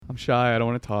I'm shy. I don't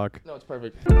want to talk. No, it's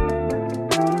perfect.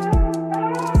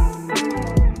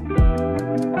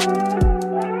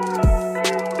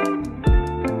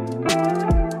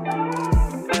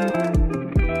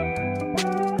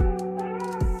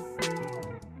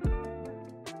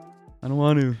 I don't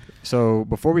want to. So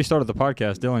before we started the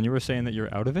podcast, Dylan, you were saying that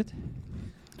you're out of it?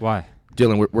 Why?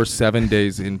 Dylan, we're 7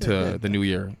 days into the new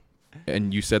year,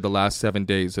 and you said the last 7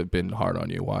 days have been hard on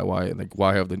you. Why? Like,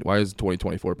 why has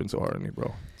 2024 been so hard on you,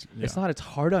 bro? Yeah. It's not. It's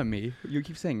hard on me. You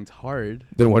keep saying it's hard.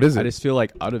 Then what is it? I just feel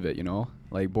like out of it, you know?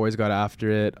 Like, boys got after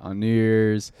it on New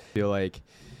Year's. I feel like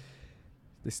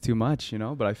it's too much, you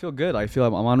know? But I feel good. I feel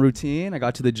I'm on routine. I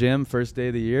got to the gym first day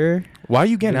of the year. Why are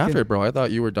you getting after it, bro? I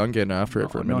thought you were done getting after it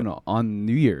for a minute. No. On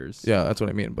New Year's. Yeah, that's what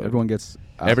I mean. But Everyone gets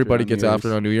after everybody it on gets New after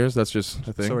it Year's. on New Year's. That's just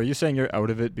a thing. So are you saying you're out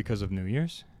of it because of New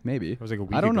Year's? Maybe. It was like a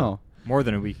week I don't ago. know. More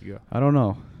than a week ago. I don't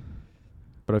know.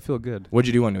 But I feel good. What'd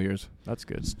you do on New Year's? That's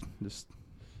good. Just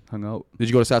hung out. Did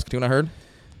you go to Saskatoon? I heard.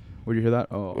 Where'd you hear that?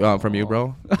 Oh, From you,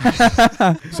 bro.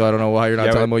 So I don't know why you're not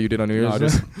telling me what you did on New Year's.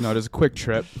 Just a quick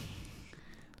trip.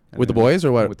 With the boys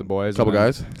or what? With the boys. Couple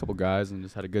guys? Couple guys, and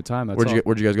just had a good time. That's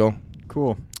Where'd you guys go?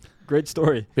 Cool. Great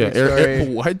story. Yeah. Good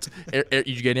story. What? Did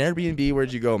you get an Airbnb?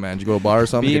 Where'd you go, man? Did you go to a bar or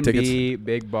something? Get tickets? B&B,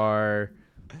 big bar,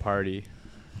 party.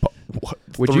 What?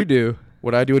 What'd you do?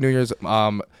 What I do at New Year's?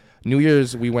 New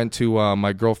Year's we went to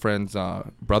my girlfriend's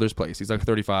brother's place. He's like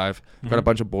 35. Got a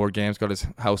bunch of board games. Got his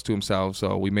house to himself.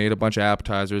 So we made a bunch of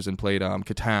appetizers and played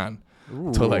Catan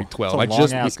till like 12. It's a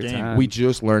long-ass game. We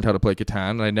just learned how to play Catan,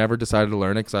 and I never decided to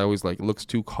learn it because I always like it looks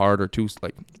too hard or too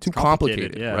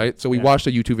complicated, yeah. right? So we watched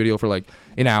a YouTube video for like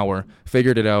an hour,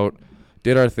 figured it out,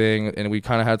 did our thing, and we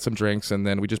kind of had some drinks, and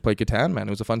then we just played Catan. Man,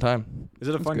 it was a fun time. Is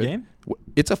it a fun good. game?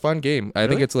 It's a fun game. I think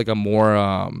Really? it's like a more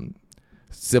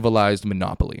civilized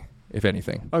Monopoly, if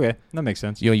anything. Okay, that makes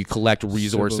sense. You collect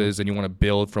resources and you want to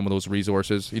build from those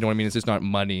resources. You know what I mean? It's just not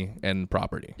money and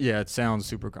property. Yeah, it sounds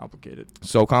super complicated.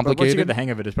 So But once you complicated. get the hang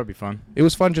of it, it's probably fun. It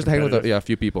was fun just to hang with Competitive. a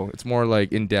few people. It's more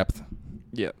like in depth.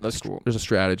 Yeah, that's cool. There's a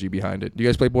strategy behind it. Do you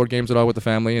guys play board games at all with the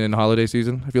family and in the holiday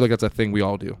season? I feel like that's a thing we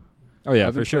all do. Oh yeah, I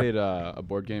haven't for sure. played a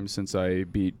board game since I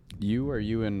beat you. Or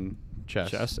you in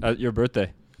chess? Chess at your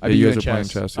birthday. I Yeah, beat you you guys in were playing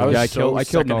chess. chess, I was I so killed Nolan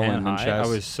secondhand in high. chess. I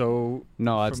was so.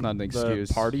 No, that's from not an excuse.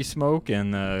 The party smoke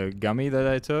and the gummy that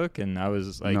I took, and I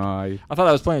was like, No, I thought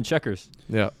I was playing checkers.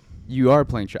 Yeah. you are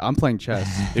playing chess. I'm playing chess.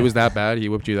 It was that bad? He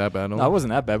whipped you that bad? No, it wasn't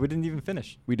that bad. We didn't even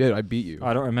finish. We did. I beat you.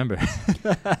 I don't remember.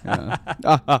 Yeah. I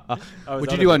was What'd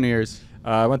out you do of on it. New Year's?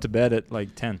 I went to bed at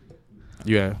like 10.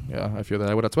 Yeah, I feel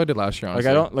that. That's what I did last year, honestly.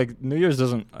 Like I don't like New Year's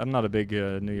doesn't. I'm not a big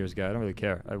New Year's guy. I don't really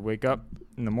care. I wake up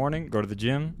in the morning, go to the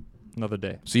gym, another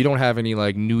day. So you don't have any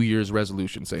like New Year's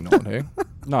resolutions, say no, hey?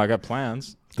 No, I got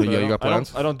plans. So But yeah, I you don't- got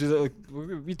plans? I don't do that.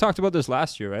 Like, we talked about this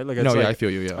last year, right? Like it's No, like, yeah, I feel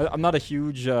you, yeah. I'm not a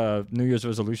huge New Year's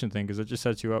resolution thing because it just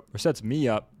sets you up or sets me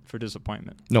up for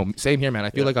disappointment. No, same here, man. I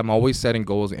feel Yeah. like I'm always setting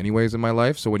goals anyways in my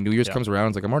life. So when New Year's Yeah. comes around,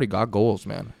 it's like I'm already got goals,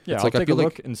 man. Yeah, It's I'll like I take a feel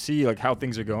look like and see like how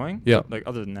things are going. Yeah. But, like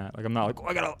other than that, like I'm not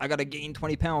like I gotta gain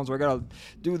 20 pounds or I gotta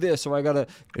do this or I gotta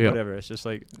whatever. It's just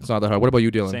like it's not that hard. What about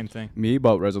you, Dylan? same thing. Me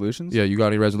about resolutions? Yeah, you got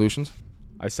any resolutions?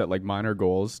 I set like minor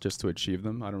goals just to achieve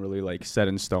them. I don't really like set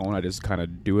in stone. I just kind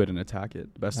of do it and attack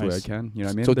it the best way I Nice. can. You know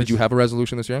what I mean? So did you have a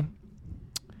resolution this year?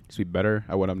 Just be better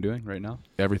at what I'm doing right now.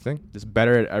 Everything? Just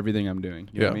better at everything I'm doing.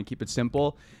 You know what Yeah. I mean? Keep it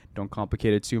simple. Don't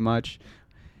complicate it too much.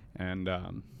 And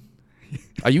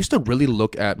I used to really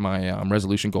look at my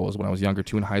resolution goals when I was younger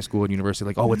too, in high school and university.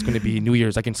 Like, oh, it's going to be New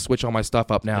Year's. I can switch all my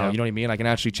stuff up now. Yeah. You know what I mean? I can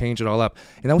actually change it all up.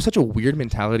 And that was such a weird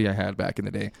mentality I had back in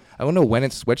the day. I don't know when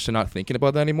it switched to not thinking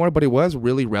about that anymore, but it was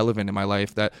really relevant in my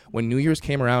life that when New Year's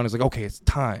came around, it's like, okay, it's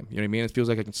time. You know what I mean? It feels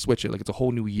like I can switch it. Like it's a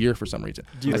whole new year for some reason.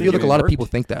 Do you I think feel like it a lot of worked? people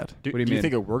think that. Do What do you you mean?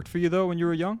 think it worked for you though when you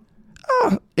were young?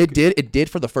 It did. It did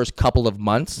for the first couple of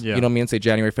months. Yeah. You know what I mean? Say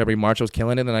January, February, March, I was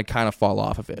killing it, and I kind of fall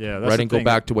off of it. Yeah, that's right, the and go thing.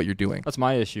 back to what you're doing. That's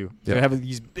my issue. So Yeah. I have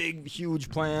these big, huge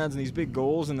plans and these big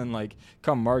goals, and then like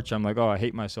come March, I'm like, oh, I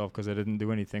hate myself because I didn't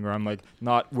do anything, or I'm like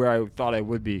not where I thought I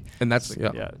would be. And that's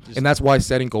Like, yeah. just- And that's why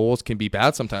setting goals can be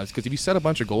bad sometimes. Because if you set a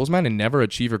bunch of goals, man, and never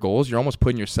achieve your goals, you're almost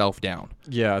putting yourself down.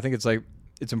 yeah, I think it's like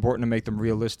it's important to make them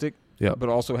realistic, Yeah. but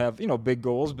also have big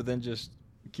goals, but then just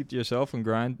keep to yourself and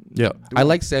grind. Yeah. Do I them.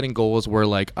 like setting goals where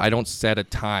like I don't set a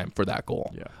time for that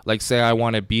goal. Yeah. Like say I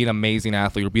want to be an amazing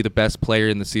athlete or be the best player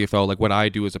in the CFL, like what I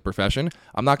do as a profession.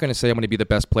 I'm not going to say I'm going to be the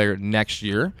best player next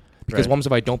year. Because Right. once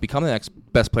if I don't become the next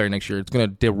best player next year, it's going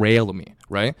to derail me,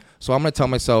 right? So I'm going to tell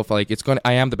myself like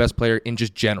I am the best player in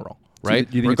just general, So right?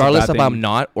 do you think it's a Regardless bad if I'm thing?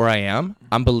 not or I am,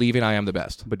 I'm believing I am the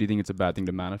best. but do you think it's a bad thing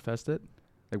to manifest it?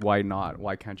 Like, why not?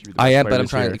 Why can't you be the best I am, player but I'm this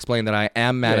trying year? to explain that I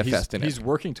am Yeah, manifesting he's it.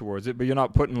 working towards it, but you're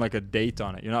not putting like a date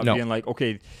on it. You're not No. being like,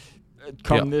 okay,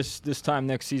 come this time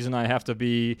next season, I have to have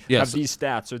these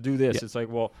stats or do this. It's like,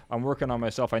 well, I'm working on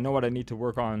myself. I know what I need to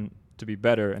work on to be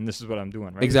better, and this is what I'm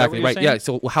doing, right? Exactly, right. Saying? Yeah,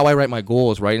 so how I write my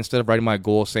goals, right? Instead of writing my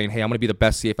goal saying, hey, I'm going to be the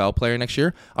best CFL player next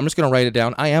year, I'm just going to write it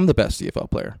down. I am the best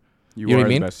CFL player. You know are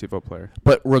the best CFL player.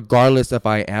 But regardless if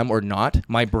I am or not,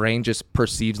 my brain just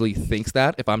perceivably thinks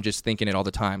that if I'm just thinking it all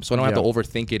the time. So I don't have to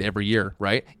overthink it every year,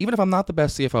 right? Even if I'm not the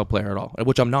best CFL player at all,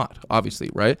 which I'm not, obviously,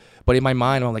 right? But in my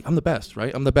mind, I'm like, I'm the best,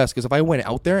 right? I'm the best. Because if I went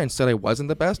out there and said I wasn't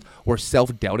the best or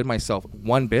self-doubted myself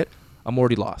one bit, I'm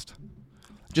already lost.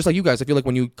 Just like you guys, I feel like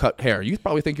when you cut hair, you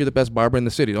probably think you're the best barber in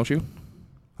the city, don't you?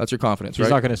 That's your confidence, right?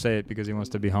 He's not going to say it because he wants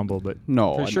to be humble, but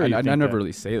no, for sure I never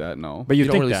really say that. No, but you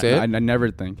don't think really that. say it. I never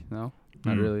think. No,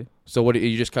 not really. So what?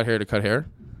 You just cut hair to cut hair?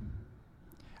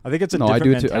 I think it's a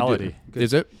different mentality.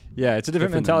 Is it? Yeah, it's a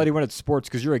different mentality when it's sports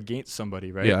because you're against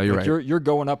somebody, right? Yeah, you're right. You're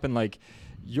going up and like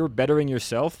you're bettering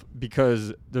yourself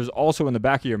because there's also in the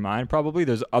back of your mind probably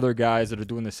there's other guys that are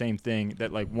doing the same thing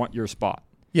that like want your spot.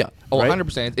 Yeah. Oh, right?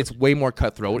 100%. It's way more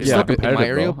cutthroat. It's still competitive, in my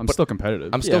area. I'm still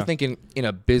competitive. I'm still thinking in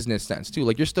a business sense, too.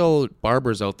 Like, you're still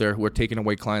barbers out there who are taking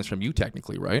away clients from you,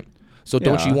 technically, right? So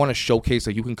don't you want to showcase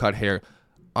that you can cut hair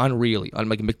unreally?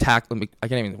 I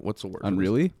can't even, what's the word?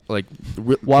 Unreally? Like,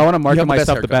 well, I want to market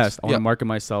myself the best. I want Yeah. to market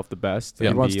myself the best. He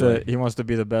wants to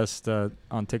be the best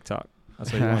on TikTok.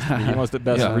 That's what he wants to be. He wants the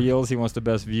best reels. He wants the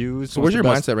best views. So where's your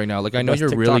mindset right now? Like, I know you're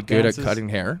really good at cutting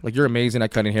hair. Like, you're amazing at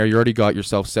cutting hair. You already got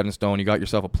yourself set in stone. You got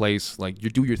yourself a place. Like,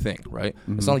 you do your thing, right?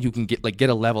 Mm-hmm. It's not like you can get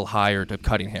a level higher to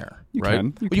cutting hair, right?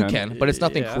 You can, but it's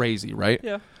nothing crazy, right?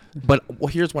 Yeah. But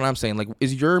here's what I'm saying. Like,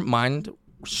 is your mind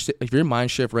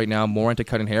shift right now more into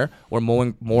cutting hair or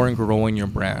more in growing your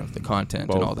brand, the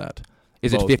content and all that?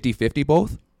 Is it 50-50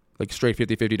 both? Like, straight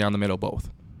 50-50 down the middle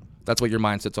both? That's what your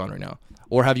mind sits on right now.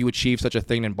 Or have you achieved such a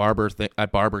thing in barber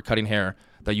cutting hair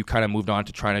that you kind of moved on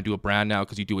to trying to do a brand now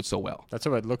because you do it so well? That's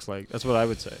what it looks like. That's what I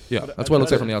would say. Yeah, that's what it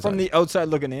looks like from the outside. From the outside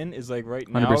looking in is like right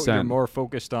now 100%. you're more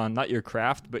focused on not your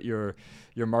craft but your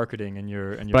marketing and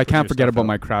your. But I can't forget about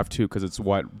my craft too because it's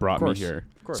what brought me here.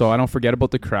 So I don't forget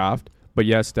about the craft, but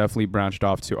yes, definitely branched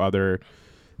off to other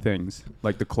things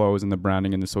like the clothes and the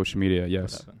branding and the social media.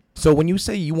 Yes. So when you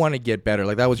say you want to get better,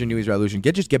 like that was your New Year's resolution,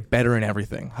 just get better in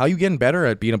everything. How are you getting better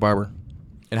at being a barber?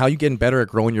 And how are you getting better at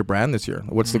growing your brand this year?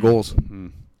 What's the goals?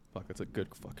 Fuck, that's a good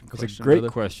fucking question. That's a great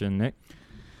question, Nick.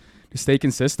 Just stay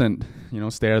consistent,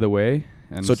 stay out of the way.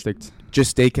 And so just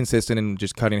stay consistent and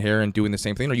just cutting hair and doing the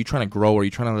same thing? Or are you trying to grow? Or are you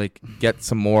trying to like get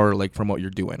some more like from what you're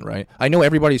doing, right? I know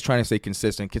everybody's trying to stay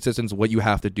consistent. Consistent is what you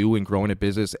have to do in growing a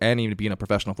business and even being a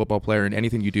professional football player. And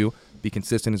anything you do, be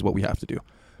consistent is what we have to do.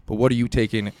 But what are you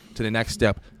taking to the next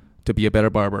step to be a better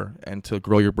barber and to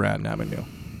grow your brand avenue?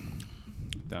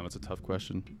 Damn, it's a tough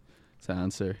question to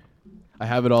answer. I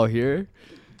have it all here,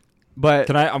 but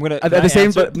at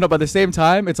the same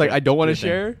time, it's like I don't want to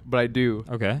share, but I do.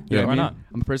 Okay, yeah, why not?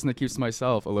 I'm a person that keeps to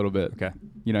myself a little bit. Okay,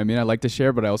 you know what I mean? I like to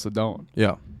share, but I also don't.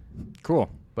 Yeah, cool.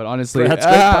 But honestly,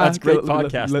 that's great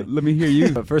podcasting. Let me hear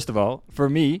you. But first of all, for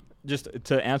me, just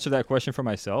to answer that question for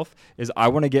myself, is I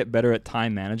want to get better at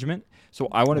time management. So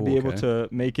I want to be able to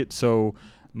make it so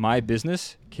my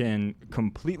business can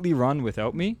completely run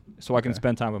without me so I can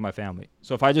spend time with my family.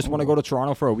 So if I just want to go to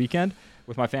Toronto for a weekend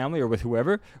with my family or with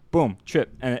whoever, boom,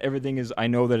 trip. And everything is, I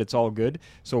know that it's all good.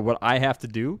 So what I have to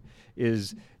do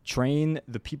is train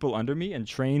the people under me and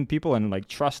train people and like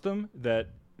trust them that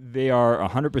they are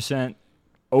 100%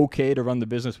 okay to run the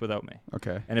business without me.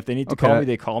 Okay. And if they need to call me,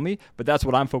 they call me. But that's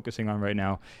what I'm focusing on right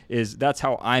now is that's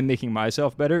how I'm making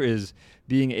myself better is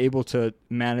being able to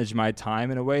manage my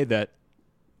time in a way that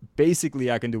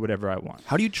basically I can do whatever I want.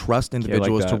 How do you trust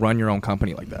individuals to run your own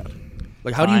company like that?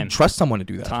 Like how do you trust someone to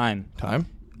do that? Time.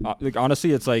 Like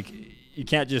honestly, it's like you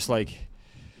can't just like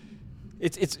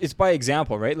it's by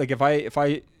example, right? Like if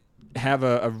I have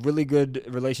a really good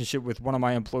relationship with one of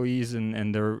my employees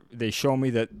and they show me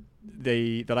that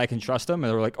I can trust them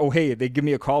and they're like, oh hey, they give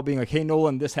me a call being like, hey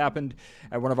Nolan, this happened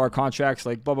at one of our contracts,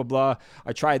 like blah blah blah,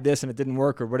 I tried this and it didn't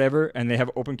work or whatever, and they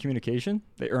have open communication,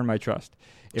 they earn my trust.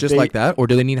 Just like that, or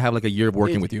do they need to have like a year of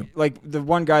working with you? Like the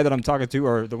one guy that I'm talking to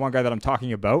or the one guy that I'm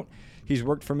talking about, he's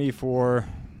worked for me for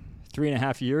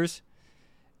 3.5 years.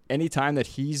 Anytime that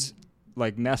he's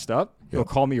like messed up, he'll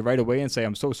call me right away and say,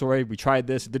 I'm so sorry, we tried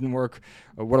this, it didn't work,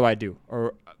 what do I do?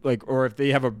 Or if they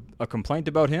have a complaint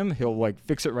about him, he'll like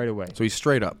fix it right away. So he's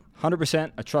straight up.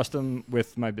 100%, I trust him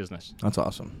with my business. That's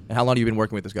awesome. And how long have you been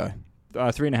working with this guy?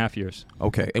 3.5 years.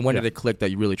 Okay. And when did it click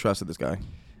that you really trusted this guy?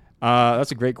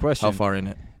 That's a great question. How far in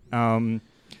it?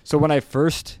 So when I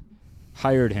first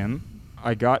hired him,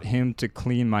 I got him to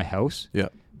clean my house. Yeah.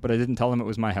 But I didn't tell him it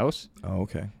was my house. Oh,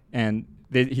 okay. And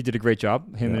he did a great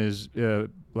job. Him and his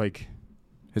like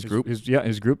His group?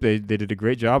 His group. They did a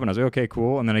great job, and I was like, okay,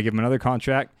 cool. And then I give him another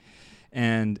contract.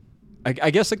 And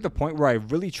I guess like the point where I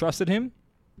really trusted him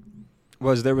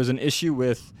was there was an issue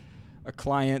with a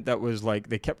client that was like,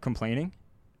 they kept complaining.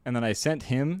 And then I sent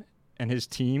him and his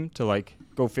team to like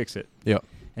go fix it. Yeah.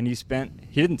 And he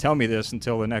didn't tell me this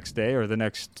until the next day or the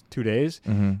next 2 days.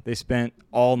 Mm-hmm. They spent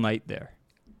all night there.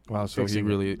 Wow, so he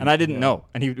really... And I didn't know.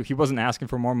 And he wasn't asking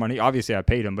for more money. Obviously, I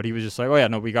paid him, but he was just like, oh, yeah,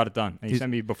 no, we got it done. And he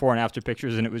sent me before and after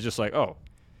pictures, and it was just like, oh,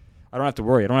 I don't have to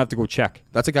worry. I don't have to go check.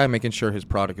 That's a guy making sure his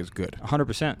product is good.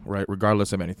 100%. Right,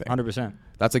 regardless of anything. 100%.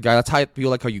 That's a guy. That's how I feel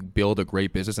like how you build a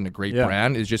great business and a great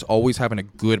brand is just always having a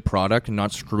good product and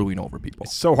not screwing over people.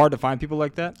 It's so hard to find people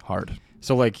like that. Hard.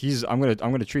 So like I'm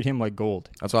gonna treat him like gold.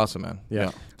 That's awesome, man.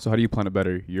 Yeah. So how do you plan to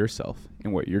better yourself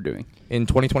in what you're doing In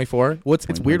 2024,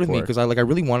 it's weird with me 2024. because I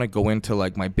really want to go into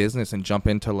like my business and jump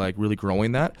into like really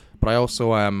growing that, but I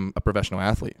also am a professional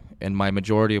athlete, and my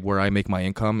majority of where I make my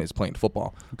income is playing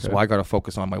football. Okay. So I got to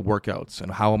focus on my workouts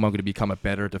and how am I going to become a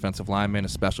better defensive lineman, a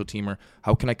special teamer?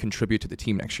 How can I contribute to the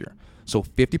team next year? So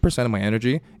 50% of my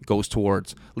energy goes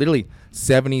towards, literally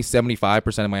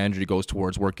 75% of my energy goes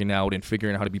towards working out and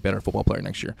figuring out how to be a better football player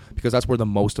next year, because that's where the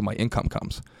most of my income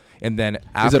comes. And then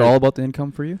is it all about the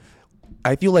income for you?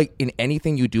 I feel like in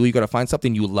anything you do, you got to find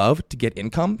something you love to get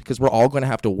income, because we're all going to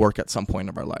have to work at some point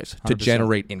of our lives to 100%.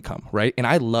 generate income, right? And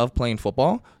I love playing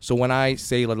football. So when I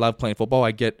say I love playing football,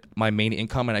 I get my main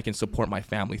income and I can support my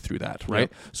family through that,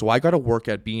 right? Yep. So I got to work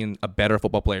at being a better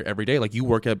football player every day. Like you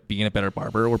work at being a better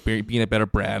barber or being a better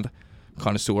brand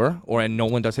connoisseur, and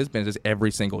Nolan does his business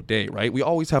every single day, right? We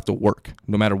always have to work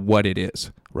no matter what it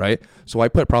is, right? So I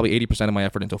put probably 80% of my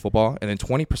effort into football, and then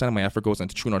 20% of my effort goes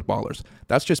into True North Ballers.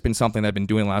 That's just been something that I've been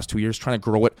doing the last 2 years, trying to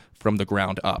grow it from the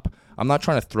ground up. I'm not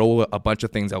trying to throw a bunch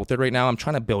of things out there right now. I'm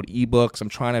trying to build ebooks. I'm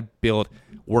trying to build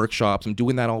workshops. I'm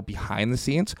doing that all behind the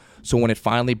scenes. So when it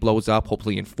finally blows up,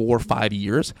 hopefully in 4 or 5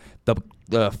 years,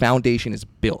 the foundation is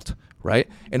built, right?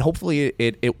 And hopefully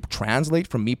it translates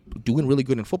from me doing really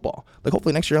good in football. Like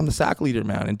hopefully next year I'm the sack leader,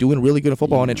 man, and doing really good in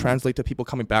football, and it translates to people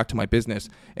coming back to my business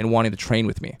and wanting to train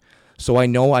with me. So I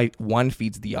know one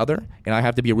feeds the other, and I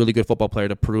have to be a really good football player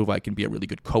to prove I can be a really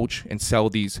good coach and sell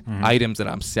these items that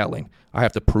I'm selling. I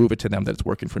have to prove it to them that it's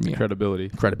working for me.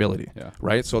 Credibility. Yeah.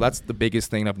 Right? So that's the biggest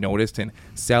thing I've noticed in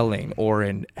selling or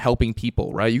in helping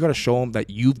people, right? You got to show them that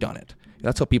you've done it.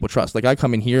 That's how people trust. Like I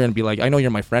come in here and be like, I know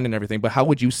you're my friend and everything, but how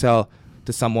would you sell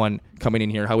to someone coming in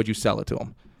here? How would you sell it to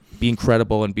them? Being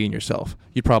credible and being yourself.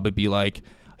 You'd probably be like,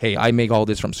 hey, I make all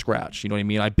this from scratch. You know what I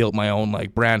mean? I built my own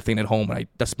like brand thing at home, and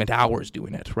I spent hours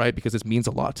doing it, right? Because this means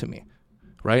a lot to me,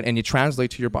 right? And you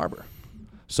translate to your barber.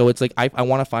 So it's like I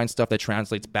want to find stuff that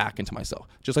translates back into myself,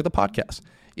 just like the podcast.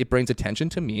 It brings attention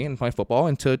to me and my football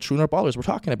and to True North Ballers. We're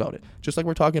talking about it, just like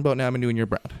we're talking about now. I'm doing your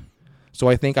brand. So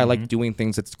I think I like doing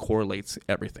things that correlates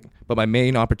everything. But my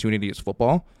main opportunity is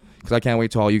football, because I can't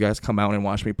wait till all you guys come out and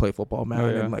watch me play football, man,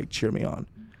 and like cheer me on.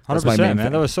 100%, man.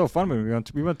 Thing. That was so fun when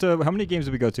we went to how many games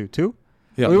did we go to? 2?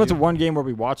 Yeah, we went to one game where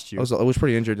we watched you. I was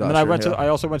pretty injured last year. year. I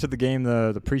also went to the game,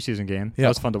 the preseason game. Yeah. That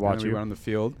was fun to watch You you. went on the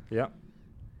field. Yeah.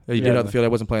 You did on the field. I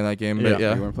wasn't playing that game, but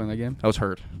yeah. You weren't playing that game? I was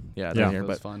hurt. Yeah, yeah. That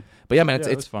was fun. But yeah, man,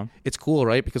 it's fun. It's cool,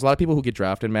 right? Because a lot of people who get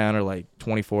drafted, man, are like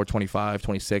 24, 25,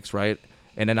 26, right?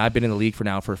 And then I've been in the league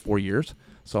for 4 years.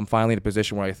 So I'm finally in a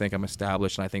position where I think I'm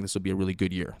established, and I think this will be a really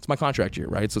good year. It's my contract year,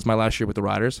 right? So it's my last year with the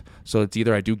Riders. So it's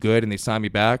either I do good and they sign me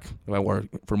back, if I work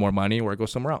for more money, or I go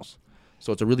somewhere else.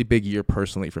 So it's a really big year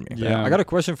personally for me. Yeah. I got a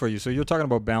question for you. So you're talking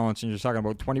about balance, and you're talking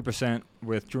about 20%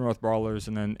 with True North Brawlers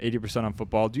and then 80% on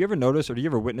football. Do you ever notice, or do you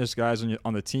ever witness guys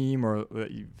on the team or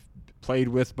that you've played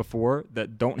with before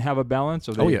that don't have a balance,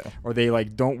 or they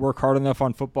like don't work hard enough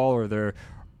on football, or they're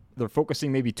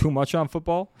focusing maybe too much on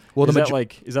football? Well, is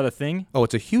that a thing? Oh,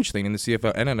 it's a huge thing in the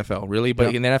CFL and NFL, really.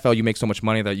 But in the NFL, you make so much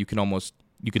money that you can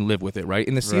live with it, right?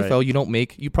 In the CFL,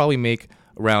 you probably make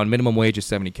around minimum wage is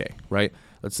 $70K, right?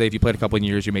 Let's say if you played a couple of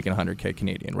years, you're making $100K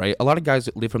Canadian, right? A lot of guys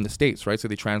live from the States, right? So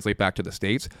they translate back to the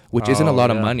States, which isn't a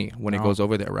lot of money when it goes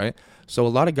over there, right? So a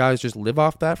lot of guys just live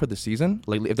off that for the season,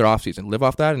 like if they're off season, live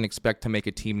off that and expect to make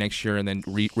a team next year and then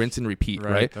rinse and repeat,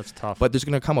 right? That's tough. But there's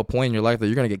going to come a point in your life that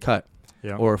you're going to get cut.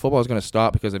 Yeah. Or football is going to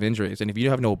stop because of injuries. And if you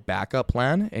have no backup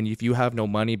plan, and if you have no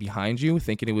money behind you,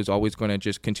 thinking it was always going to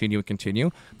just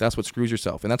continue, that's what screws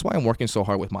yourself. And that's why I'm working so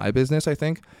hard with my business, I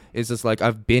think, is just like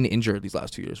I've been injured these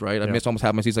last 2 years, right? I've missed almost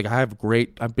half my season. Like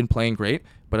I've been playing great,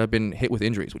 but I've been hit with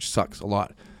injuries, which sucks a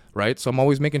lot, right? So I'm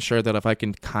always making sure that if I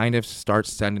can kind of start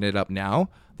setting it up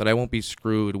now, that I won't be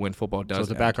screwed when football does. So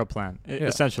it's a backup plan,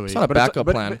 essentially. It's not a backup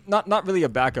plan. But not really a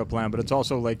backup plan, but it's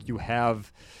also like you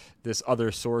have this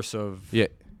other source of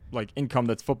like income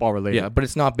that's football related. Yeah, but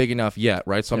it's not big enough yet,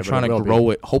 right? So I'm trying to grow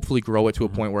it, hopefully grow it to a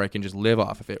point where I can just live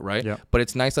off of it, right? Yeah. But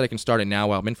it's nice that I can start it now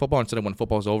while I'm in football instead of when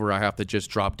football's over, I have to just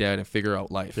drop dead and figure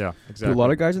out life. Yeah, exactly. Do a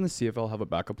lot of guys in the CFL have a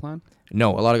backup plan?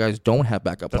 No, a lot of guys don't have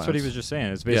backup plans. That's what he was just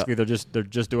saying. It's basically they're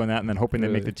just doing that and then hoping they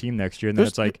make the team next year. And then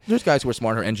it's like there's guys who are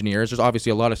smarter engineers. There's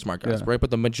obviously a lot of smart guys, right? But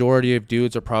the majority of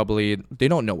dudes are probably they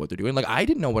don't know what they're doing. Like I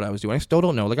didn't know what I was doing. I still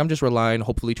don't know. Like I'm just relying.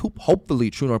 Hopefully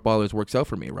True North Ballers works out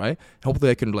for me, right? Hopefully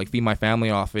I can like feed my family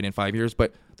off it in 5 years.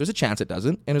 But there's a chance it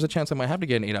doesn't, and there's a chance I might have to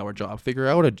get an 8-hour job, figure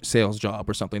out a sales job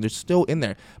or something. There's still in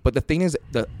there. But the thing is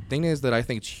that I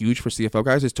think it's huge for CFL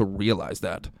guys is to realize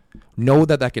that, know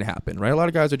that can happen, right? A lot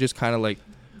of guys are just kind of like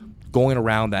going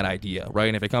around that idea, right?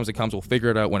 And if it comes, it comes. We'll figure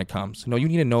it out when it comes. No, you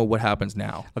need to know what happens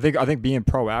now. I think being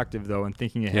proactive though and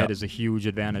thinking ahead is a huge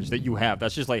advantage that you have.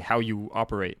 That's just like how you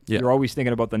operate. Yeah. You're always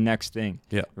thinking about the next thing.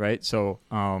 Yeah. Right. So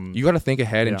you got to think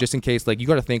ahead, and just in case, like you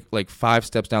got to think like 5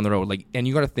 steps down the road. Like, and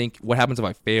you got to think what happens if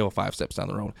I fail 5 steps down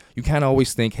the road. You can't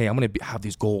always think, hey, I'm gonna have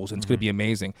these goals and it's gonna be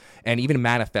amazing. And even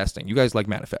manifesting. You guys like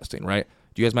manifesting, right?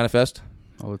 Do you guys manifest?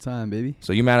 All the time, baby.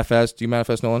 So you manifest. Do you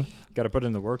manifest, Nolan? Got to put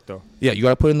in the work, though. Yeah, you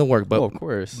got to put in the work. But of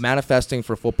course, manifesting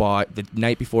for football, the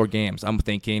night before games, I'm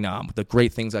thinking the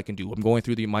great things I can do. I'm going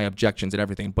through my objections and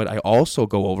everything. But I also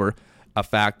go over a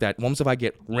fact that what if I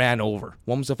get ran over?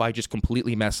 What if I just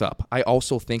completely mess up? I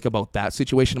also think about that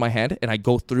situation in my head, and I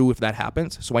go through if that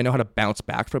happens, so I know how to bounce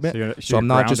back from it. So I'm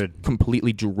not grounded. Just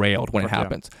completely derailed when it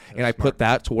happens. And I put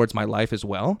that towards my life as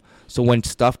well. So when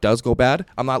stuff does go bad,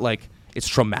 I'm not like, it's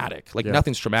traumatic. Like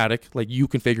nothing's traumatic. Like you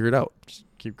can figure it out. Just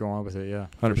keep going on with it. Yeah,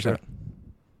 100%.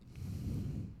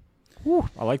 Whew,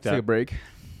 I like that. Take a break.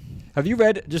 Have you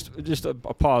read just a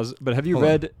pause? But have you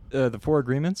read the 4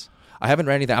 Agreements? I haven't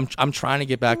read anything. I'm trying to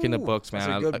get back into books, man.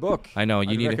 It's a good book. I know.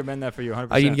 I recommend that for you 100%.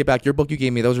 I need to get back. Your book you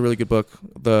gave me, that was a really good book.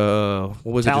 What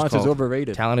was it just called? Talent is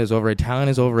overrated. Talent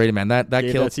is overrated, man. That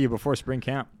gave killed. That to you before spring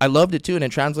camp. I loved it too, and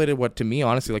it translated what to me,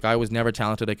 honestly, like I was never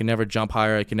talented. I could never jump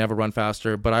higher. I could never run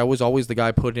faster. But I was always the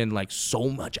guy put in like so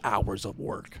much hours of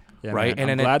work. Yeah, right. Man,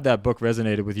 I'm glad that book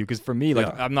resonated with you because for me,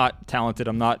 like I'm not talented,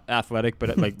 I'm not athletic,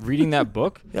 but like reading that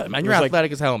book, yeah, man, you're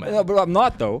athletic as hell, man. Yeah, but I'm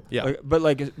not though. Yeah.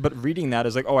 But reading that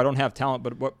is like, oh, I don't have talent,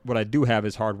 but what I do have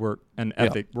is hard work and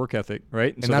work ethic,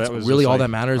 right? And so that's really all that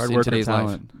matters in today's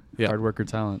life. Yeah. Hard work or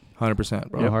talent.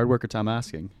 100%, bro. Yeah, hard work or time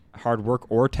asking. Hard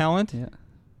work or talent? Yeah.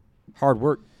 Hard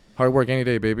work. Hard work any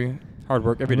day, baby. Hard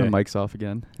work every day. My mic's off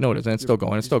again. No, it isn't. It's still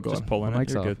going. It's still going. Just pulling it.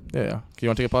 You're good. Yeah. Do you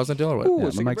want to take a pause then, Dylan, or what?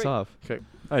 Ooh, my mic's off. Okay.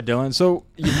 All right, Dylan. So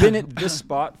you've been at this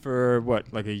spot for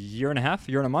what, like a year and a half,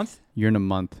 year and a month? Year and a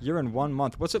month. Year and 1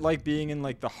 month. What's it like being in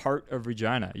like the heart of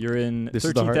Regina? You're in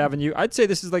 13th Avenue. I'd say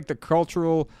this is like the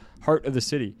cultural heart of the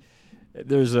city.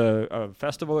 There's a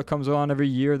festival that comes on every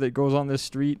year that goes on this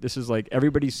street. This is like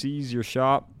everybody sees your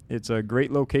shop. It's a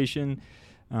great location.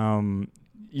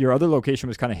 Your other location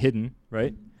was kind of hidden,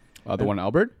 right? The one in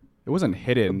Albert? It wasn't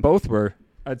hidden. Both were.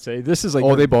 I'd say this is like.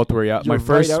 Oh, they both were. Yeah, my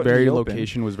first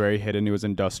location was very hidden. It was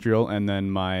industrial, and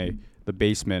then the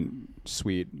basement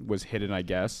suite was hidden. I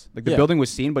guess like the building was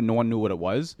seen, but no one knew what it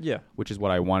was. Yeah, which is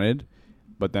what I wanted.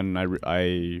 But then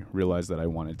I realized that I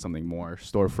wanted something more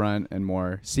storefront and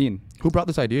more seen. Who brought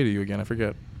this idea to you again? I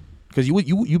forget. Because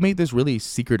you made this really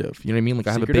secretive. You know what I mean? Like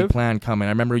I have a big plan coming.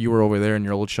 I remember you were over there in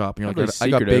your old shop, and you're like, I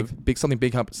got big something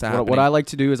big happening. What I like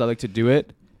to do is I like to do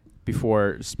it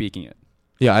before speaking it.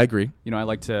 Yeah, I agree. You know, I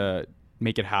like to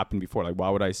make it happen before. Like, why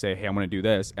would I say, hey, I'm going to do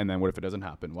this, and then what if it doesn't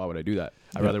happen? Why would I do that?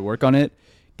 I'd rather work on it,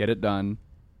 get it done,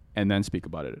 and then speak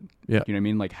about it. Yeah. You know what I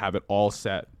mean? Like, have it all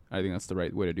set. I think that's the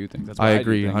right way to do things. That's I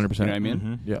agree 100%. You know what I mean?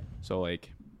 Mm-hmm. Yeah. So,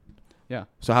 like, yeah.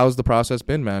 So how's the process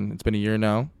been, man? It's been a year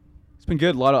now. It's been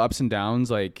good. A lot of ups and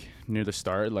downs, like, near the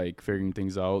start, like, figuring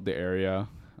things out, the area,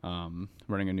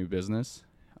 running a new business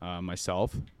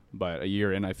myself. But a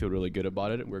year in, I feel really good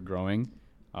about it. We're growing.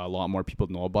 A lot more people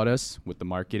know about us with the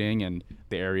marketing and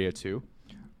the area too.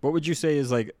 What would you say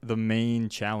is like the main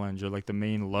challenge or like the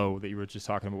main low that you were just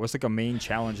talking about? What's like a main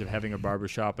challenge of having a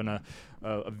barbershop and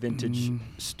a vintage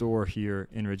store here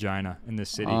in Regina, in this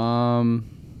city? I've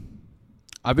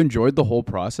enjoyed the whole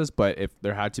process, but if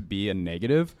there had to be a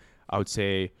negative, I would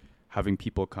say having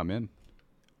people come in.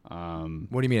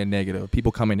 What do you mean a negative?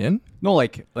 People coming in? No,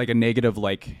 like a negative,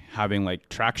 like having like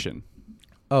traction.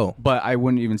 Oh. But I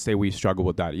wouldn't even say we struggle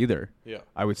with that either. Yeah.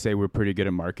 I would say we're pretty good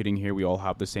at marketing here. We all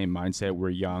have the same mindset. We're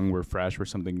young, we're fresh, we're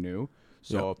something new.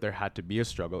 So if there had to be a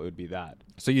struggle, it would be that.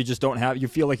 So you just you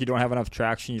feel like you don't have enough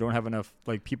traction, you don't have enough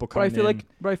like people coming in.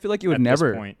 But I feel like you would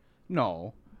never.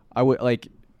 No. I would like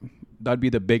that'd be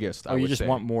the biggest. Oh, you just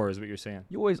want more is what you're saying.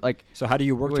 You always like. So how do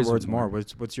you work towards more?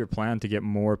 What's your plan to get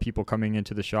more people coming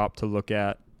into the shop to look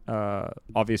at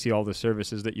obviously all the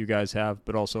services that you guys have,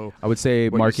 but also I would say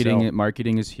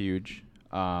marketing is huge.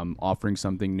 Offering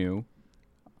something new,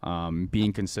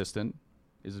 being consistent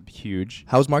is huge.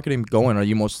 How's marketing going? Are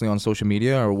you mostly on social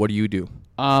media, or what do you do?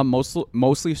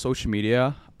 Mostly social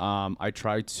media. I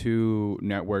try to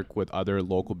network with other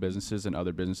local businesses and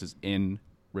other businesses in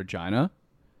Regina.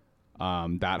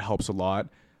 That helps a lot.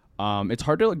 It's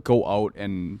hard to like go out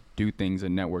and do things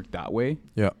and network that way.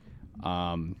 Yeah.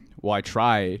 Well, I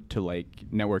try to like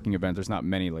networking events. There's not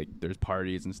many, like there's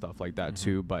parties and stuff like that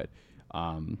too. But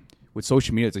with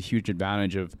social media, it's a huge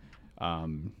advantage of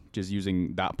just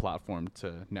using that platform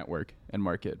to network and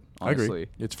market. Honestly, I agree.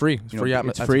 It's free.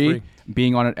 It's free.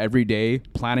 Being on it every day,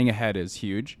 planning ahead is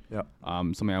huge. Yeah.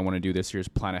 Something I want to do this year is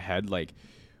plan ahead, like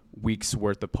weeks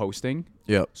worth of posting.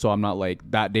 Yeah. So I'm not like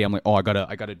that day I'm like, oh, I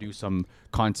gotta do some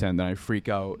content, then I freak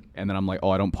out, and then I'm like, oh,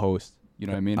 I don't post. You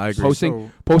know what I mean? I agree.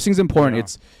 Posting's important.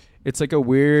 Yeah. It's like a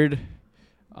weird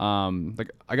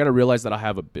like I gotta realize that I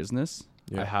have a business.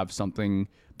 Yeah. I have something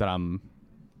that I'm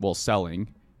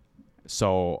selling.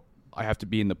 So I have to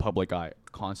be in the public eye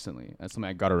constantly. That's something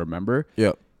I got to remember.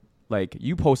 Yeah. Like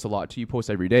you post a lot too. You post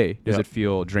every day. Does it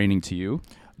feel draining to you?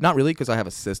 Not really, because I have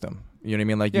a system. You know what I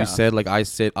mean? Like you said, like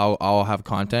I'll have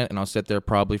content and I'll sit there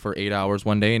probably for 8 hours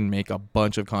one day and make a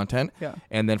bunch of content. Yeah.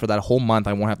 And then for that whole month,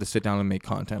 I won't have to sit down and make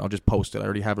content. I'll just post it. I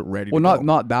already have it ready. Well,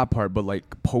 not that part, but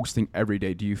like posting every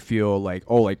day. Do you feel like,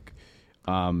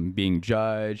 being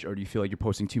judged, or do you feel like you're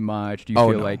posting too much? Do you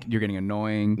feel like you're getting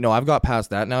annoying? No, I've got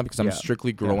past that now because I'm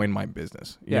strictly growing my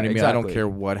business. You know what I mean? Exactly. I don't care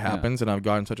what happens, and I've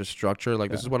gotten such a structure.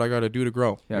 Like this is what I got to do to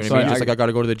grow. Yeah. You know what I mean? Just like I got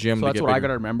to go to the gym. So to that's get what bigger. I got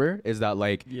to remember is that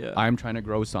like I'm trying to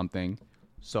grow something.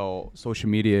 So social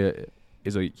media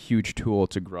is a huge tool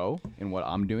to grow in what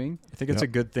I'm doing. I think it's a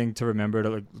good thing to remember to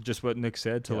like just what Nick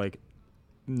said to like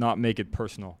not make it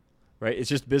personal. Right, it's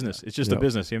just business. It's just a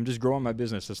business. I'm just growing my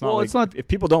business. It's not it's not. If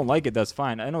people don't like it, that's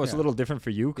fine. I know it's a little different for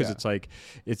you because it's like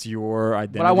it's your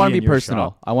identity. But I want to be personal.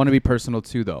 Shop. I want to be personal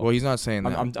too, though. Well, he's not saying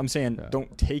that. I'm saying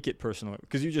don't take it personal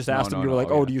because you just asked him. You were like,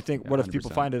 "Oh, do you think? What if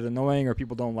people find it annoying or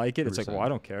people don't like it?" 100%. It's like, well, I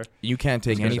don't care. You can't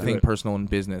take anything personal in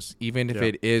business, even if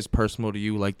it is personal to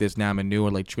you, like this Namanu or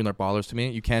like chewing their ballers to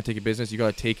me. You can't take it business. You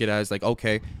gotta take it as like,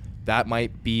 okay, that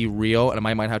might be real, and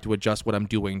I might have to adjust what I'm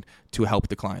doing to help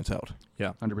the clients out.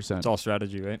 Yeah, 100%. It's all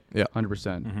strategy, right? Yeah, 100%.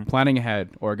 Mm-hmm. Planning ahead,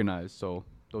 organized. So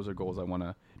those are goals I want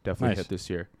to definitely hit this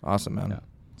year. Awesome, man. Yeah.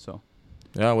 So.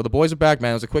 Yeah, well, the boys are back,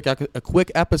 man. It was a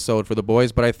quick episode for the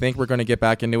boys, but I think we're going to get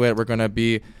back into it. We're going to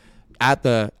be at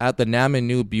the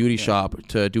Namanu Beauty Shop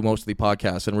to do most of the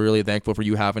podcasts, and we're really thankful for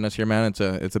you having us here, man.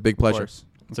 It's a big pleasure.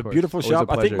 It's a beautiful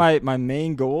shop. I think my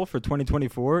main goal for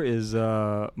 2024 is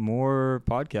more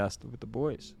podcast with the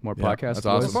boys. More podcasts. That's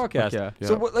awesome. More podcast. Yeah.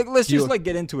 So let's just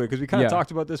get into it because we kind of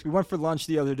talked about this. We went for lunch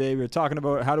the other day. We were talking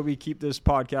about how do we keep this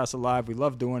podcast alive. We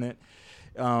love doing it.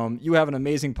 You have an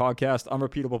amazing podcast,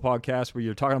 Unrepeatable Podcast, where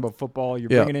you're talking about football. You're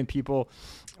bringing in people.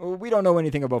 We don't know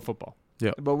anything about football.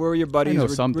 Yeah. But we're your buddies.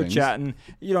 We're chatting.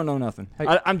 You don't know nothing.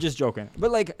 I'm just joking. But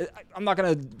like, we're not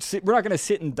gonna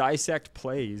sit and dissect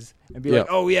plays and be like,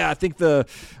 oh yeah, I think I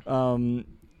don't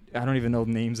even know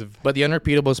the names of. But the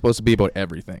Unrepeatable is supposed to be about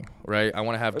everything, right? I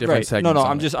want to have different segments. No,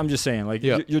 I'm just saying, like,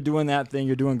 you're doing that thing,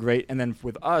 you're doing great, and then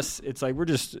with us, it's like we're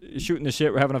just shooting the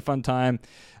shit, we're having a fun time.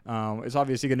 It's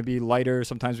obviously going to be lighter.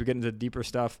 Sometimes we get into deeper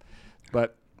stuff,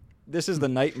 but this is the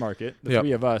night market, the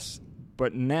three of us.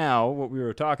 But now what we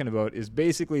were talking about is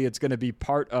basically it's going to be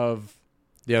part of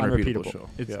the Unrepeatable Show.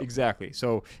 Exactly.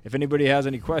 So if anybody has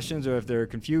any questions or if they're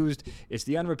confused, it's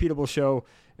the Unrepeatable Show,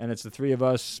 and it's the three of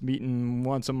us meeting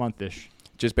once a month-ish.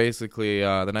 Just basically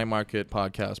the Night Market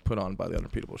podcast put on by the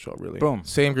Unrepeatable Show, really. Boom.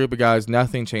 Same group of guys.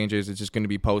 Nothing changes. It's just going to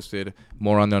be posted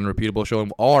more on the Unrepeatable Show.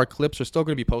 And all our clips are still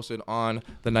going to be posted on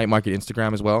the Night Market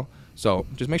Instagram as well. So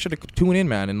just make sure to tune in,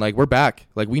 man. And, like, we're back.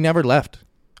 Like, we never left.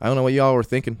 I don't know what y'all were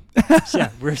thinking. Yeah,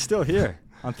 we're still here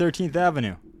on 13th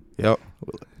Avenue. Yep.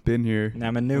 Been here.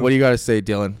 Namanu. What do you got to say,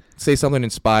 Dylan? Say something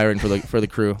inspiring for the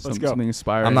crew. Let's go. Something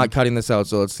inspiring. I'm not cutting this out,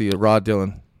 so let's see it. Raw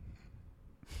Dylan.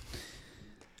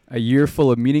 A year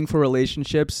full of meaningful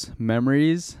relationships,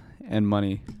 memories, and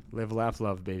money. Live, laugh,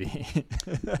 love, baby.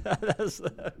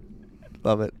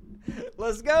 Love it.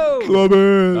 Let's go. Love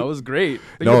it. That was great.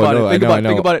 Think about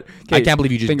it. Okay, I can't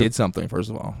believe you just did something, first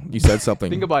of all. You said something.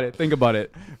 Think about it. Think about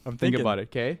it. Think about it,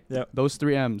 okay? Yeah. Those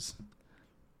 3 M's.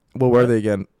 What were they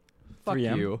again? Fuck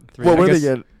 3M? you. What were they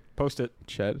again? Post it.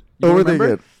 Ched. What were they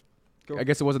again? I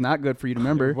guess it wasn't that good for you to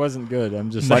remember. It wasn't good.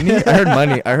 I'm just money.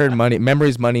 I heard money.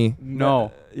 Memories, money.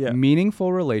 No. Yeah.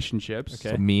 Meaningful relationships.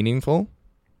 Okay. So meaningful.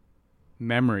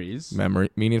 Memories.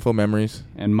 Meaningful memories.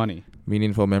 And money.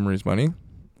 Meaningful memories, money.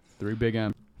 3 big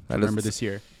M's. Remember this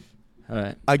year. All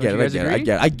right. I get it.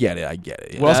 I get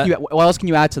it. What else can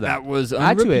you add to that? That was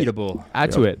unrepeatable.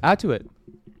 Add to it. Add to it.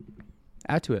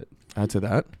 Add to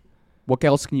that. What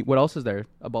else is there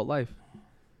about life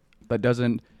that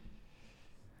doesn't?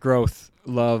 Growth,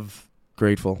 love,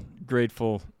 grateful.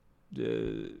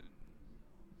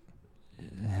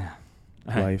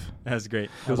 Life. That's great.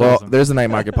 Well, awesome. There's the Night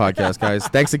Market Podcast, guys.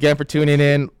 Thanks again for tuning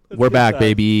in. We're back,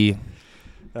 baby.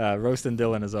 Roast and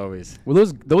Dylan as always. Well,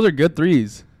 those are good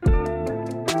threes.